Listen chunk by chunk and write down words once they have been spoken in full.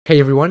Hey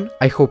everyone,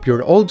 I hope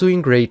you're all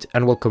doing great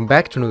and welcome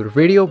back to another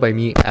video by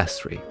me,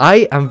 Astrei.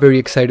 I am very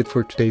excited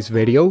for today's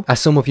video. As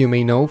some of you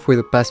may know, for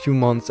the past few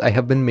months I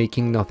have been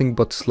making nothing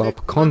but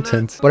slop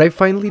content, but I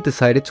finally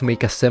decided to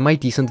make a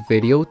semi-decent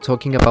video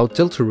talking about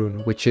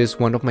Deltarune, which is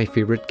one of my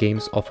favorite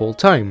games of all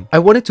time. I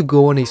wanted to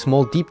go on a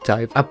small deep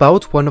dive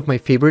about one of my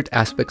favorite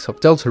aspects of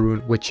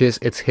Deltarune, which is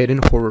its hidden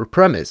horror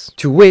premise,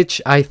 to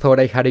which I thought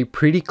I had a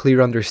pretty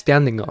clear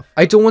understanding of.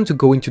 I don't want to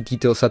go into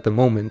details at the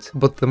moment,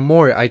 but the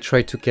more I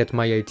try to get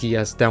my ideas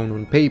down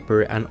on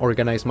paper and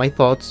organize my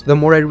thoughts, the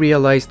more I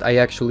realized I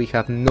actually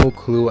have no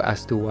clue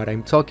as to what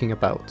I'm talking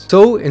about.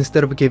 So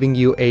instead of giving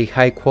you a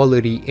high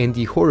quality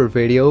indie horror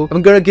video,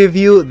 I'm gonna give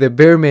you the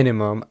bare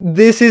minimum.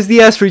 This is the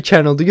Astrei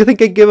channel. Do you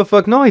think I give a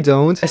fuck? No, I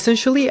don't.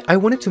 Essentially, I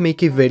wanted to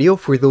make a video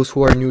for those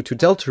who are new to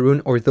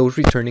Deltarune or those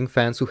returning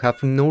fans who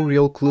have no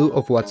real clue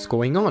of what's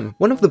going on.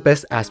 One of the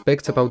best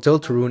aspects about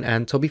Deltarune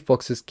and Toby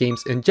Fox's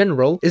games in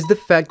general is the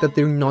fact that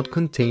they're not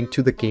contained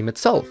to the game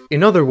itself.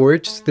 In other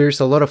words, there's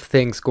a lot of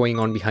things going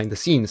on behind the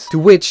scenes, to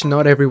which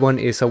not everyone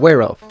is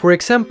aware of. For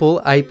example,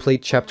 I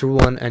played Chapter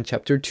 1 and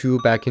Chapter 2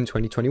 back in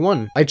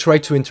 2021. I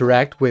tried to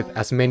interact with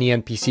as many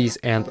NPCs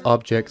and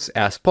objects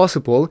as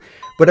possible,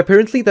 but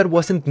apparently that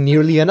wasn't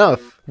nearly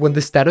enough. When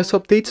the status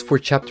updates for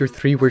Chapter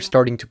 3 were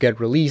starting to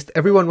get released,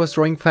 everyone was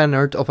drawing fan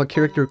art of a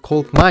character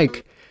called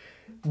Mike.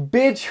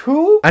 Bitch,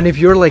 who? And if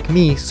you're like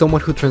me,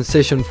 someone who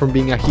transitioned from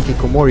being a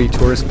hikikomori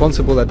to a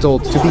responsible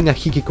adult to being a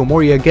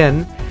hikikomori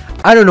again,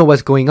 I don't know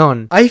what's going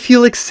on. I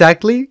feel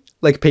exactly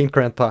like Paint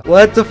Grandpa.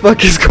 What the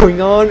fuck is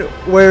going on?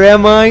 Where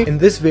am I? In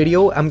this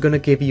video, I'm gonna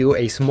give you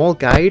a small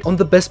guide on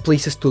the best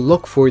places to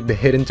look for the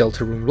hidden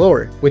Deltarune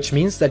lore, which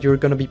means that you're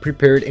gonna be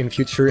prepared in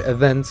future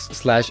events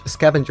 /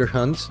 scavenger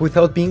hunts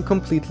without being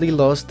completely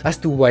lost as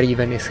to what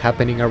even is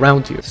happening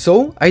around you.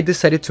 So I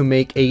decided to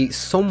make a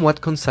somewhat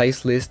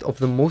concise list of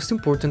the most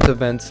important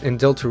events in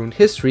Deltarune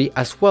history,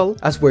 as well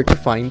as where to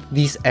find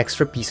these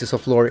extra pieces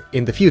of lore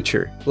in the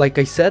future. Like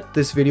I said,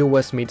 this video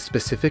was made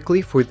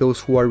specifically for those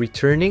who are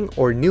returning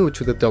or new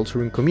to the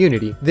Deltarune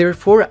community.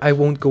 Therefore, I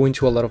won't go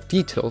into a lot of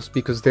details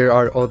because there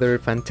are other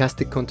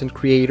fantastic content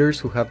creators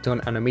who have done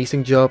an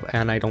amazing job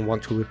and I don't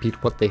want to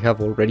repeat what they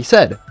have already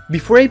said.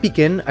 Before I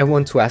begin, I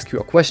want to ask you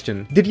a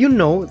question. Did you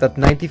know that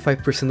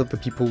 95% of the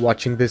people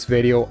watching this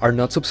video are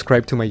not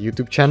subscribed to my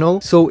YouTube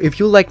channel? So if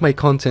you like my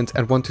content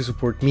and want to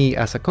support me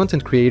as a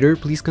content creator,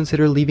 please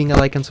consider leaving a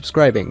like and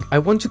subscribing. I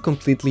want to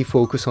completely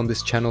focus on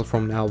this channel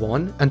from now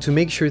on, and to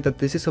make sure that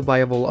this is a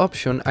viable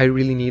option, I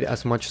really need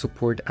as much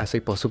support as I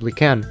possibly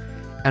can.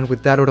 And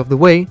with that out of the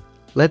way,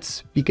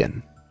 let's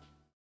begin.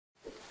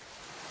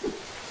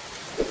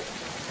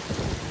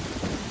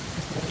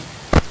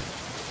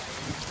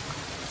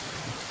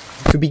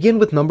 To begin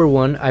with number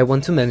 1, I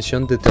want to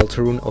mention the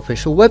Deltarune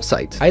official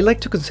website. I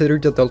like to consider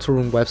the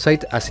Deltarune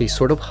website as a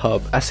sort of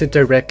hub, as it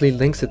directly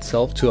links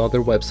itself to other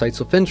websites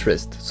of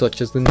interest,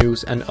 such as the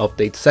news and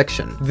updates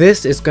section.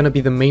 This is gonna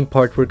be the main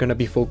part we're gonna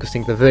be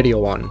focusing the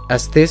video on,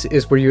 as this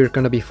is where you're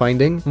gonna be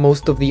finding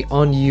most of the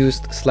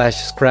unused /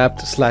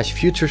 scrapped /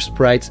 future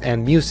sprites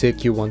and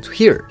music you want to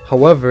hear.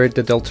 However,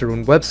 the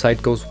Deltarune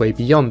website goes way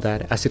beyond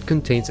that, as it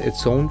contains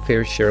its own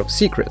fair share of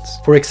secrets.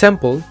 For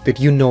example, did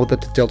you know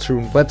that the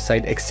Deltarune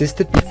website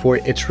existed before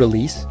its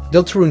release?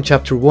 Deltarune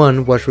Chapter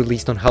 1 was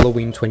released on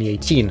Halloween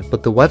 2018,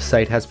 but the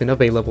website has been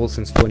available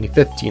since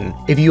 2015.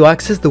 If you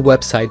access the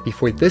website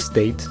before this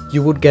date,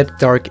 you would get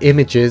dark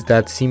images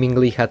that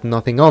seemingly had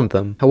nothing on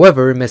them.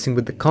 However, messing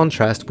with the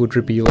contrast would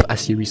reveal a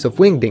series of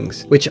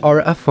wingdings, which are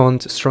a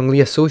font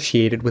strongly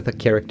associated with a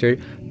character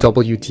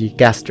W.D.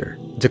 Gaster.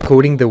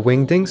 Decoding the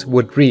wingdings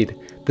would read,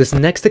 "This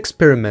next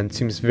experiment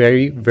seems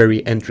very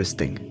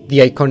interesting." The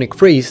iconic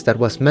phrase that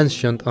was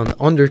mentioned on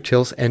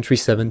Undertale's entry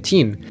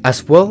 17,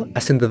 as well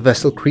as in the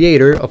vessel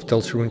creator of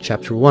Deltarune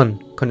Chapter 1,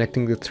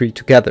 connecting the three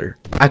together.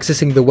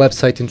 Accessing the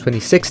website in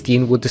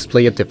 2016 would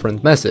display a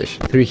different message.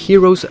 3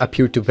 heroes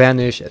appear to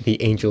vanish,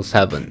 the angels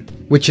heaven,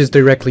 which is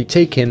directly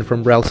taken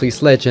from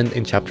Ralsei's legend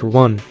in Chapter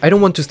 1. I don't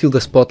want to steal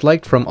the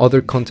spotlight from other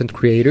content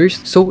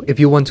creators, so if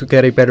you want to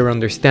get a better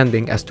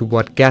understanding as to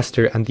what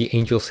Gaster and the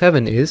Angels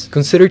Heaven is,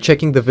 consider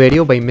checking the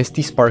video by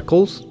Misty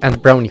Sparkles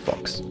and Brownie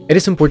Fox. It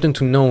is important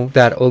to know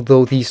that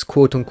although these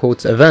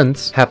quote-unquote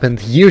events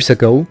happened years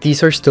ago,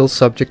 these are still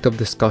subject of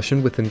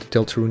discussion within the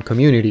Deltarune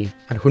community.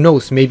 And who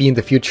knows, maybe in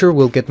the future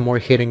we'll get more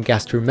hidden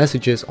Gaster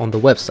messages on the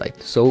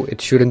website, so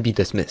it shouldn't be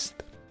dismissed.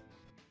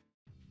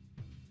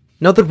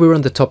 Now that we're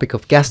on the topic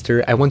of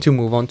Gaster, I want to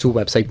move on to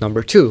website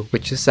number 2,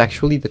 which is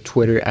actually the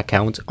Twitter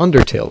account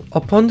Undertale.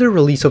 Upon the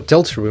release of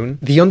Deltarune,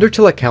 the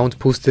Undertale account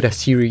posted a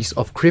series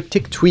of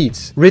cryptic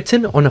tweets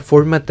written on a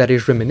format that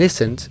is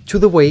reminiscent to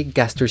the way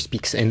Gaster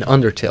speaks in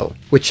Undertale,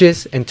 which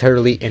is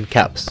entirely in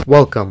caps.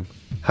 "Welcome.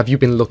 Have you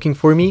been looking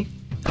for me?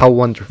 How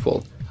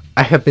wonderful.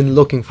 I have been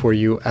looking for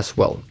you as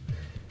well.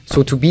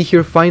 So to be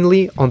here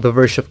finally on the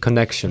verge of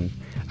connection.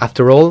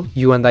 After all,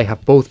 you and I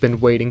have both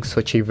been waiting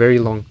such a very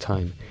long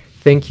time.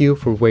 Thank you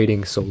for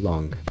waiting so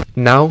long.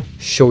 Now,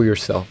 show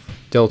yourself,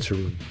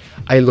 Deltarune.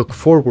 I look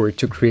forward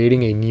to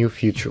creating a new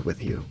future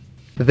with you."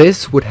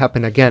 This would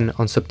happen again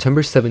on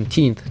September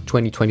 17th,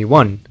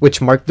 2021,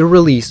 which marked the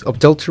release of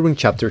Deltarune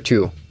Chapter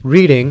 2.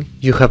 Reading,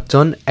 you have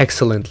done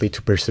excellently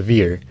to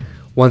persevere.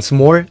 Once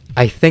more,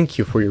 I thank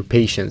you for your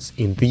patience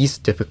in these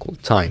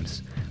difficult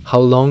times. How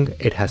long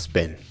it has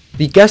been.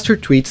 The Gaster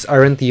tweets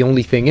aren't the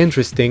only thing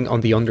interesting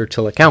on the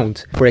Undertale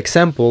account. For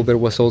example, there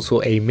was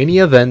also a mini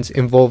event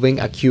involving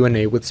a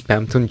Q&A with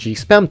Spamton G.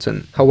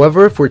 Spamton.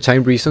 However, for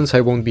time reasons I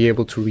won't be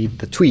able to read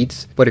the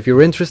tweets, but if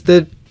you're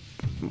interested,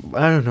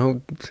 I don't know,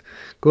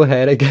 go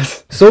ahead I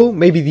guess. So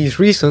maybe these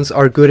reasons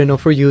are good enough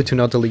for you to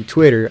not delete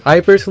Twitter. I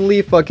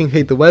personally fucking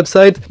hate the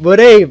website, but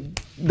hey,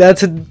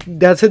 that's a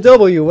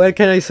W, what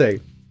can I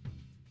say?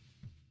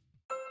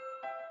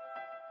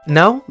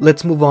 Now,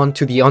 let's move on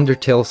to the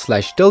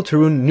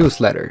Undertale/Deltarune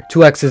newsletter.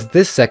 To access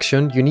this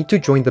section, you need to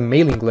join the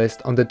mailing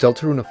list on the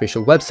Deltarune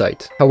official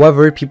website.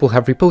 However, people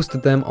have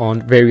reposted them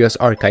on various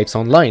archives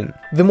online.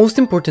 The most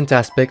important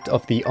aspect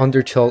of the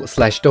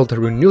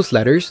Undertale/Deltarune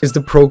newsletters is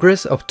the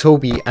progress of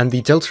Toby and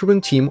the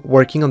Deltarune team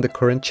working on the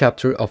current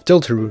chapter of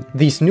Deltarune.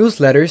 These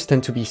newsletters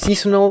tend to be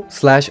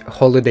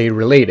seasonal/holiday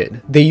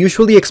related. They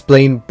usually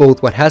explain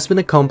both what has been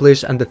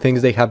accomplished and the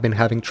things they have been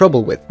having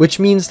trouble with, which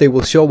means they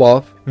will show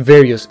off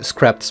various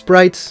scrapped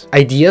sprites,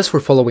 ideas for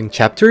following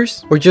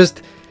chapters, or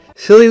just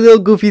silly little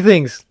goofy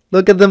things.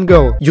 Look at them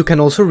go. You can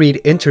also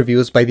read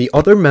interviews by the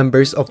other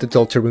members of the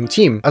Deltarune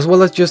team, as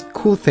well as just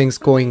cool things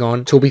going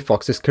on Toby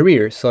Fox's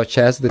career, such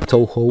as the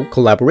Toho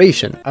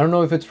collaboration. I don't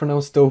know if it's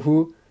pronounced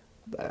Tohu.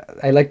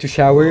 I like to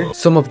shower.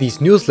 Some of these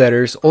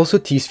newsletters also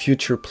tease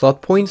future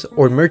plot points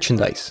or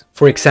merchandise.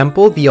 For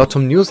example, the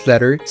Autumn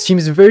newsletter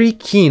seems very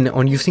keen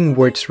on using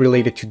words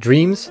related to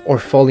dreams or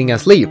falling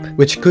asleep,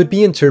 which could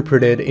be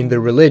interpreted in the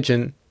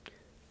relation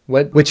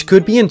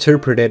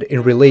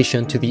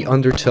to the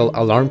Undertale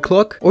alarm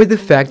clock, or the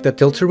fact that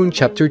Deltarune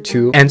Chapter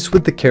 2 ends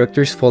with the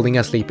characters falling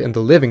asleep in the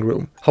living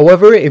room.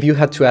 However, if you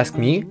had to ask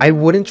me, I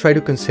wouldn't try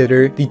to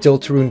consider the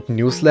Deltarune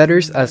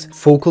newsletters as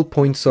focal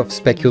points of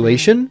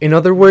speculation. In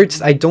other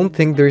words, I don't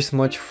think there's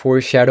much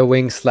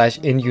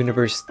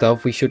foreshadowing/in-universe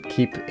stuff we should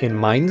keep in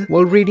mind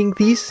while reading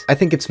these. I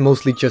think it's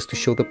mostly just to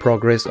show the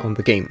progress on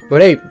the game.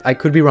 But hey, I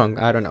could be wrong,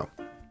 I don't know.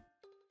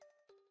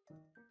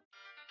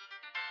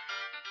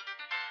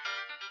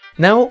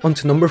 Now, on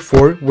to number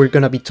 4, we're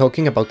gonna be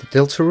talking about the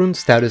Deltarune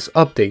status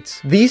updates.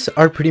 These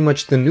are pretty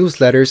much the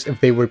newsletters if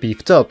they were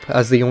beefed up,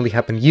 as they only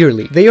happen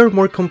yearly. They are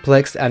more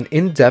complex and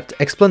in-depth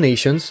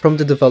explanations from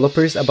the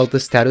developers about the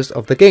status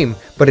of the game,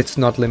 but it's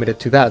not limited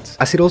to that,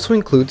 as it also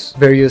includes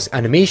various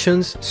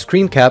animations,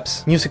 screen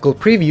caps, musical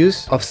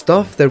previews of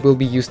stuff that will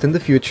be used in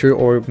the future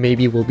or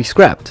maybe will be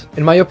scrapped.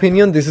 In my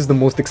opinion, this is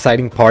the most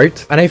exciting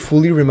part, and I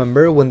fully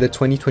remember when the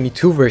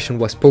 2022 version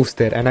was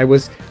posted and I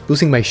was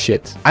losing my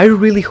shit. I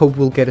really hope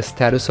we'll get a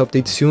status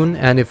update soon,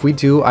 and if we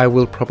do, I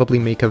will probably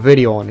make a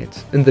video on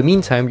it. In the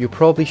meantime, you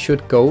probably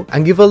should go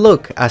and give a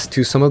look as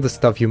to some of the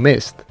stuff you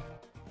missed.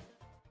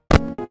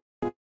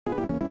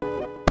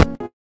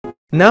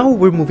 Now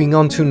we're moving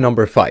on to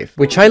number 5,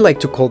 which I like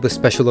to call the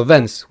special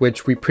events,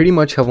 which we pretty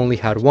much have only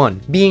had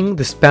one, being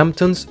the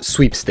Spamton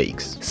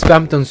Sweepstakes.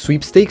 Spamton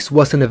Sweepstakes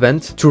was an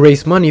event to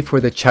raise money for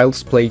the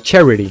Child's Play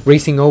charity,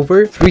 raising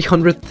over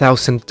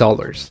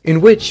 $300,000,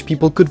 in which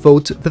people could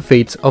vote the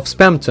fate of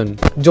Spamton,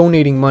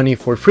 donating money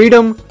for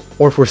freedom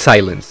or for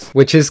silence,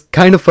 which is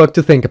kind of fucked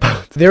to think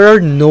about. There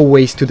are no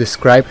ways to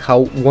describe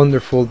how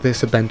wonderful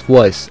this event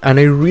was, and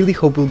I really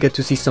hope we'll get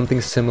to see something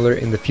similar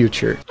in the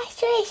future.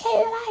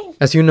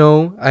 As you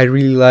know, I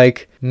really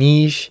like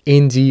niche,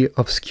 indie,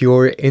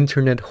 obscure,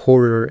 internet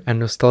horror and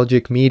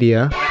nostalgic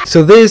media,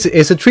 so this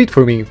is a treat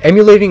for me.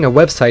 Emulating a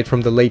website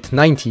from the late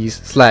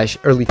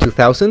 90s/early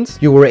 2000s,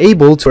 you were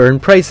able to earn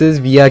prizes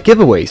via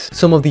giveaways,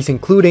 some of these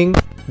including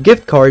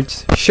gift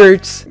cards,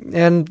 shirts,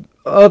 and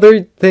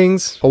other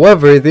things.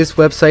 However, this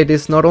website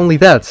is not only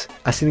that,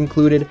 as it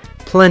included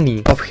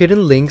plenty of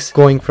hidden links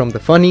going from the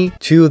funny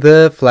to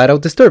the flat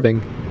out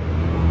disturbing.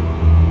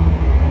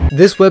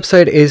 This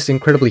website is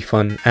incredibly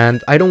fun,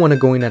 and I don't want to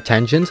go in a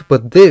tangent,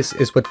 but this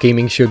is what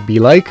gaming should be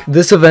like.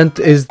 This event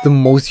is the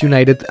most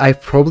united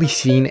I've probably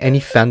seen any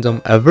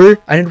fandom ever,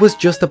 and it was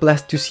just a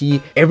blast to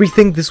see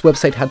everything this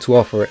website had to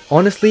offer.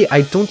 Honestly,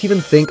 I don't even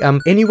think I'm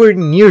anywhere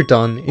near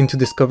done into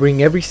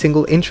discovering every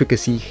single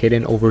intricacy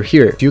hidden over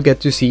here. You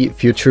get to see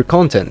future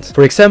content.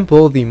 For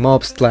example, the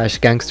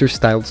mob/gangster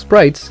styled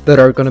sprites that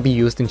are gonna be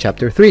used in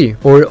chapter 3,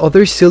 or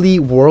other silly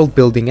world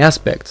building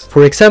aspects.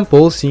 For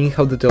example, seeing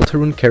how the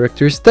Deltarune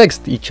characters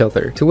text each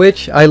other, to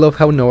which I love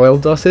how Noel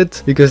does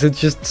it, because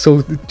it's just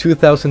so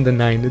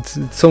 2009, it's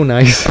so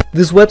nice.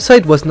 This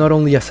website was not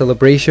only a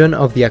celebration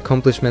of the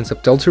accomplishments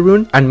of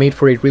Deltarune and made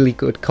for a really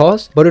good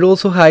cause, but it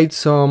also hides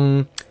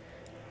some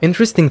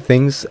interesting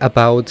things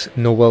about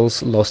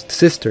Noel's lost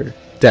sister,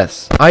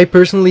 Des. I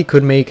personally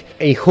could make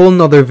a whole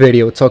nother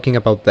video talking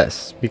about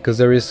Des, because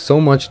there is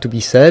so much to be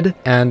said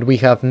and we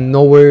have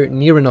nowhere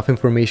near enough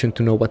information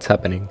to know what's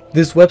happening.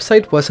 This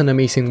website was an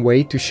amazing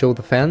way to show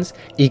the fans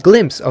a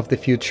glimpse of the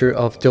future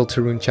of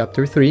Deltarune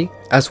Chapter 3,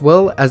 as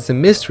well as the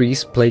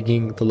mysteries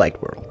plaguing the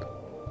Light World.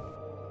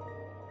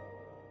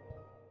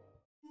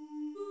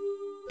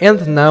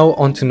 And now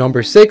on to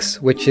number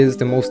 6, which is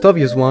the most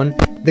obvious one,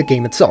 the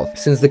game itself.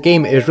 Since the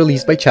game is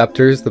released by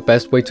chapters, the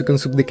best way to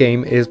consume the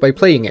game is by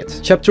playing it.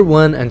 Chapter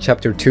 1 and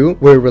Chapter 2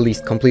 were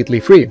released completely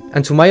free,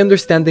 and to my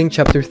understanding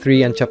Chapter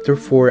 3 and Chapter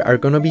 4 are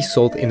gonna be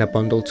sold in a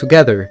bundle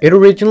together. It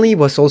originally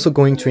was also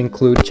going to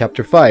include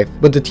Chapter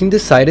 5, but the team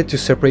decided to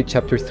separate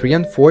Chapter 3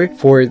 and 4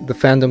 for the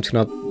fandom to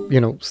not,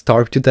 you know,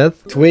 starve to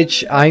death, to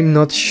which I'm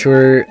not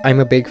sure I'm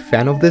a big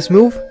fan of this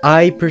move.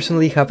 I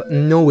personally have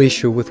no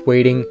issue with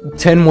waiting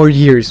 10 more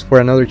years for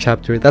another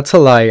chapter. That's a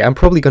lie, I'm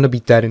probably gonna be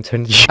dead in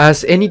 10 years.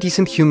 As any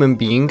decent human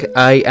being,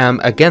 I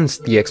am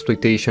against the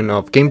exploitation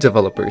of game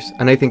developers,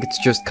 and I think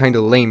it's just kinda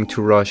lame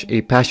to rush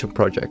a passion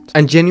project.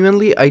 And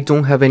genuinely, I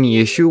don't have any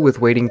issue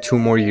with waiting 2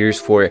 more years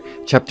for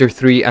Chapter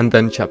 3 and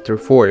then Chapter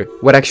 4.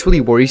 What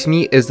actually worries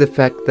me is the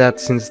fact that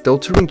since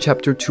Deltarune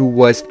Chapter 2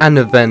 was an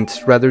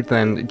event rather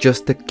than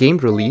just a game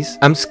release,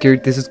 I'm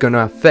scared this is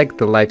gonna affect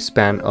the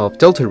lifespan of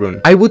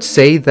Deltarune. I would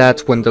say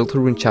that when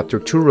Deltarune Chapter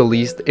 2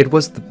 released, it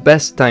was the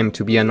best time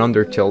to be an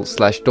Undertale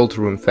 /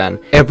 Deltarune fan.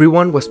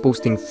 Everyone was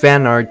posting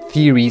fan art,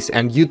 theories,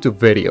 and YouTube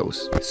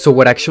videos. So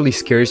what actually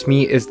scares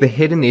me is the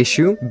hidden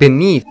issue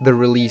beneath the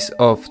release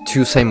of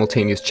 2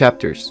 simultaneous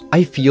chapters.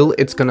 I feel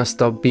it's gonna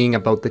stop being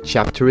about the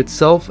chapter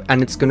itself,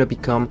 and it's gonna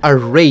become a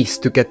race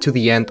to get to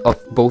the end of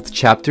both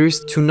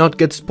chapters to not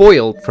get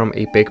spoiled from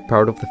a big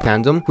part of the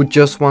fandom who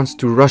just wants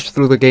to rush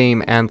through the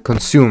game and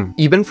consume.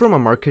 Even from a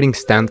marketing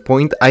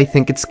standpoint, I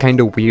think it's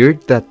kinda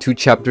weird that 2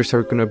 chapters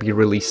are gonna be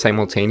released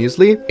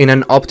simultaneously. In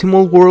an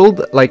optimal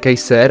world, like I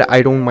said,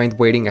 I don't mind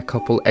waiting a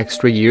couple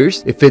extra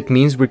years if it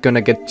means we're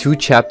gonna get 2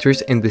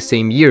 chapters in the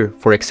same year.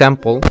 For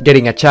example,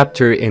 getting a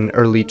chapter in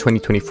early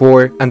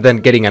 2024 and then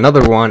getting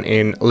another one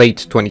in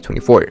late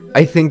 2024.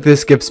 I think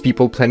this gives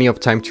people plenty of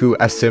time to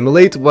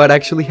assimilate what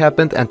actually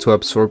happened and to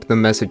absorb the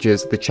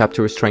messages the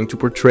chapter is trying to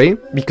portray,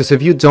 because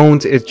if you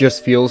don't, it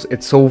just feels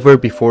it's over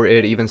before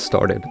it even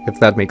started, if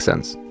that makes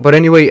sense. But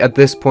anyway, at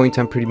this point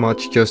I'm pretty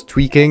much just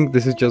tweaking.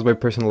 This is just my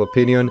personal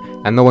opinion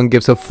and no one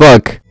gives a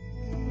fuck.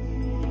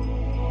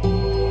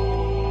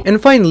 And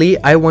finally,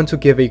 I want to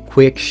give a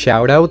quick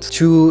shout out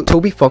to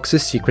Toby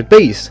Fox's secret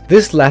base.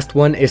 This last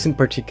one isn't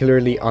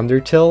particularly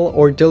Undertale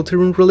or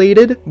Deltarune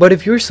related, but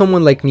if you're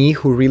someone like me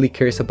who really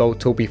cares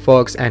about Toby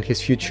Fox and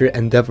his future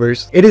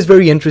endeavors, it is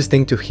very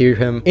interesting to hear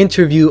him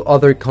interview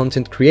other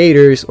content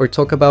creators or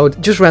talk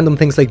about just random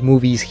things like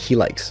movies he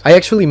likes. I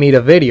actually made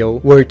a video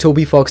where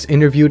Toby Fox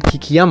interviewed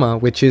Kikiyama,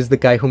 which is the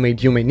guy who made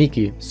Yume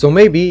Nikki, so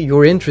maybe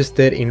you're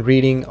interested in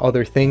reading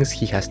other things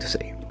he has to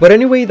say. But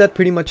anyway, that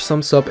pretty much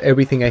sums up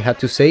everything I had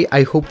to say.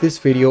 I hope this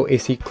video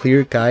is a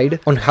clear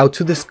guide on how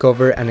to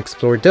discover and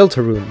explore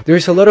Deltarune.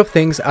 There's a lot of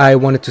things I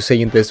wanted to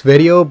say in this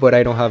video, but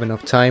I don't have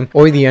enough time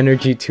or the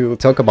energy to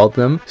talk about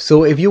them.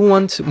 So if you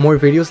want more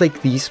videos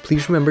like these,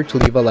 please remember to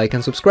leave a like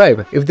and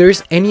subscribe. If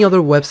there's any other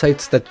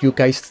websites that you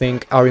guys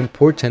think are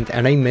important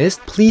and I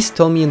missed, please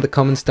tell me in the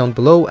comments down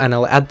below and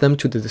I'll add them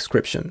to the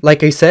description.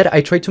 Like I said,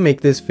 I tried to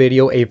make this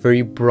video a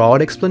very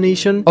broad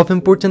explanation of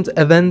important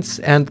events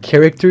and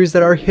characters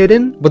that are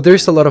hidden, but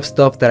there's a lot of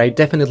stuff that I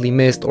definitely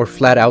missed or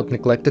flat out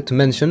neglected to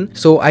mention,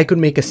 so I could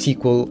make a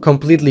sequel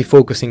completely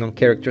focusing on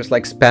characters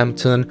like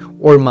Spamton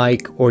or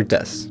Mike or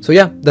Des. So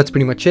yeah, that's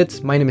pretty much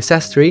it. My name is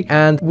Astrei,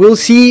 and we'll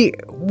see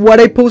what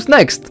I post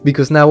next,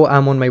 because now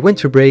I'm on my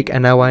winter break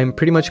and now I'm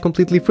pretty much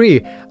completely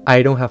free.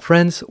 I don't have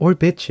friends or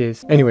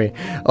bitches. Anyway,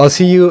 I'll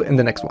see you in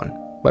the next one.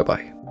 Bye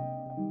bye.